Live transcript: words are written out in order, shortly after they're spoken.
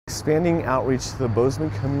expanding outreach to the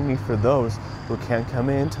Bozeman community for those who can't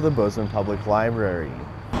come into the Bozeman Public Library.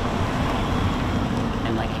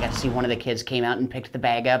 And I got to see one of the kids came out and picked the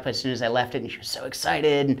bag up as soon as I left it, and she was so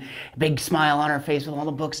excited, and a big smile on her face with all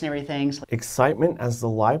the books and everything. Excitement as the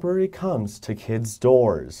library comes to kids'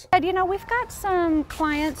 doors. You know, we've got some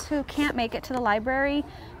clients who can't make it to the library.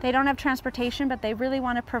 They don't have transportation, but they really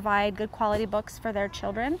want to provide good quality books for their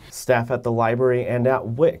children. Staff at the library and at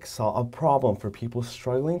WIC saw a problem for people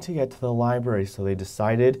struggling to get to the library, so they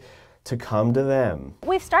decided to come to them.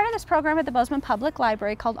 We've started this program at the Bozeman Public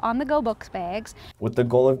Library called On the Go Books Bags, with the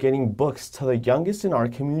goal of getting books to the youngest in our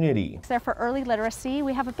community. They're for early literacy.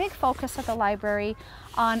 We have a big focus at the library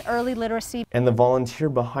on early literacy. And the volunteer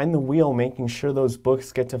behind the wheel making sure those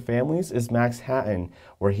books get to families is Max Hatton,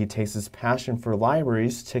 where he takes his passion for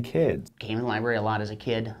libraries to kids. Came to the library a lot as a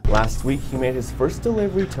kid. Last week he made his first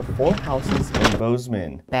delivery to 4 houses in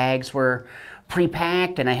Bozeman. Bags were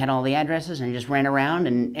pre-packed and I had all the addresses and I just ran around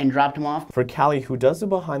and dropped them off. For Callie, who does the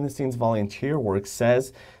behind-the-scenes volunteer work,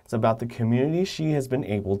 says it's about the community she has been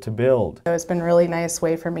able to build. So it's been a really nice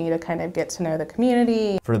way for me to kind of get to know the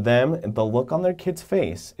community. For them, the look on their kids'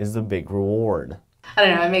 face is the big reward. I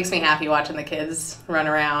don't know, it makes me happy watching the kids run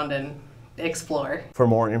around and explore. For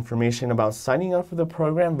more information about signing up for the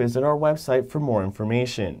program, visit our website for more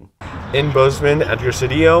information. In Bozeman, Edgar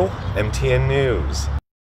Cedillo, MTN News.